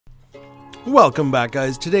Welcome back,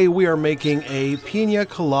 guys. Today we are making a Piña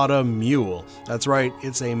Colada Mule. That's right,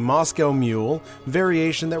 it's a Moscow Mule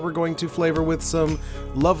variation that we're going to flavor with some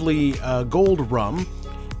lovely Gold Rum.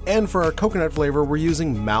 And for our coconut flavor, we're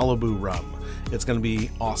using Malibu Rum. It's going to be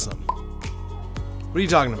awesome. What are you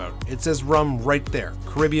talking about? It says rum right there.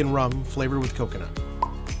 Caribbean rum flavored with coconut.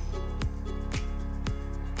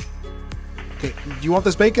 Okay, do you want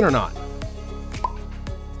this bacon or not?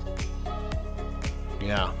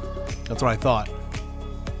 Yeah. That's what I thought.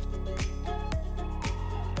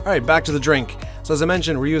 Alright, back to the drink. So as I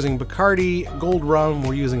mentioned, we're using Bacardi, Gold Rum,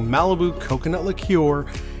 we're using Malibu Coconut Liqueur,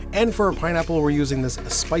 and for our pineapple, we're using this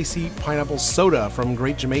spicy pineapple soda from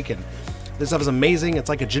Great Jamaican. This stuff is amazing. It's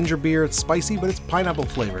like a ginger beer. It's spicy, but it's pineapple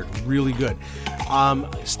flavored. Really good.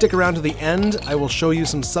 Stick around to the end. I will show you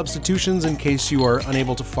some substitutions in case you are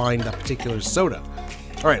unable to find that particular soda.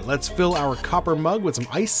 Alright, let's fill our copper mug with some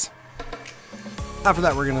ice. After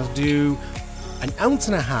that, we're going to do 1.5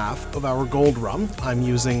 ounces of our Gold Rum. I'm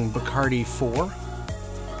using Bacardi 4.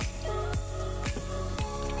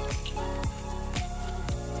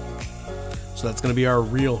 So that's going to be our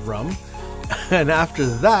real rum. And after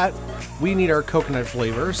that, we need our coconut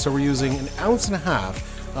flavor. So we're using 1.5 ounces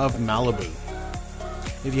of Malibu.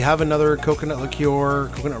 If you have another coconut liqueur,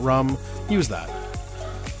 coconut rum, use that.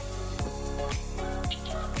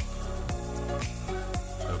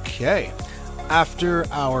 Okay. After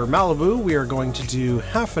our Malibu, we are going to do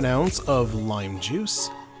 1/2 ounce of lime juice.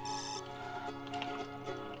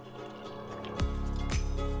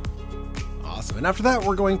 Awesome. And after that,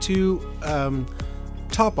 we're going to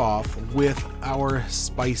top off with our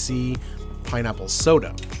spicy pineapple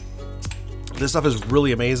soda. This stuff is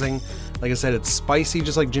really amazing. Like I said, it's spicy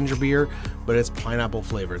just like ginger beer, but it's pineapple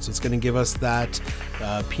flavored. So it's going to give us that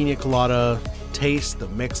Pina Colada taste, the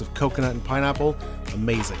mix of coconut and pineapple.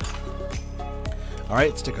 Amazing.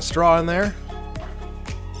 Alright, stick a straw in there.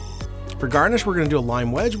 For garnish, we're going to do a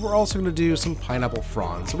lime wedge. We're also going to do some pineapple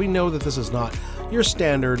fronds. So we know that this is not your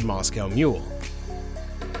standard Moscow Mule.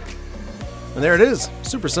 And there it is.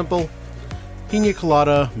 Super simple. Piña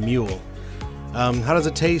Colada Mule. How does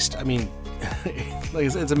it taste? I mean,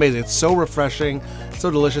 it's amazing. It's so refreshing, so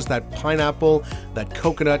delicious. That pineapple, that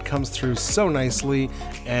coconut comes through so nicely,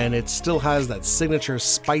 and it still has that signature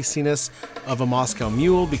spiciness of a Moscow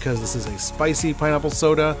Mule because this is a spicy pineapple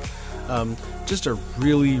soda. Just a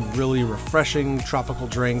really, really refreshing tropical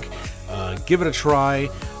drink. Give it a try.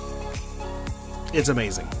 It's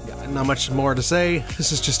amazing. Yeah, not much more to say.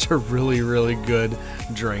 This is just a really, really good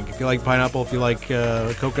drink. If you like pineapple, if you like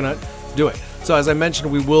coconut, do it. So as I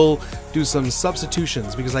mentioned, we will do some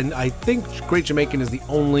substitutions because I think Great Jamaican is the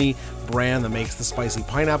only brand that makes the spicy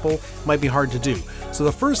pineapple. Might be hard to do. So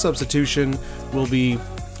the first substitution will be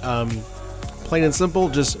plain and simple,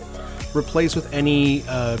 just replace with any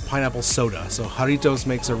pineapple soda. So Jarritos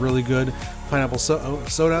makes a really good pineapple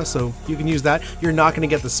soda, so you can use that. You're not going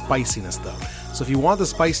to get the spiciness though. So if you want the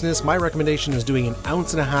spiciness, my recommendation is doing 1.5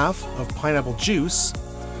 ounces of pineapple juice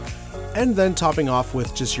and then topping off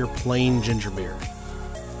with just your plain ginger beer.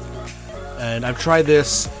 And I've tried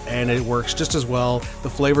this and it works just as well. The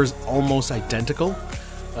flavor is almost identical.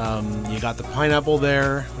 You got the pineapple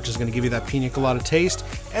there, which is going to give you that pina colada taste,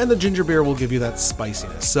 and the ginger beer will give you that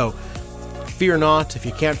spiciness. So fear not, if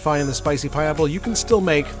you can't find the spicy pineapple, you can still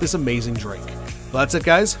make this amazing drink. Well, that's it,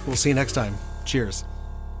 guys. We'll see you next time. Cheers.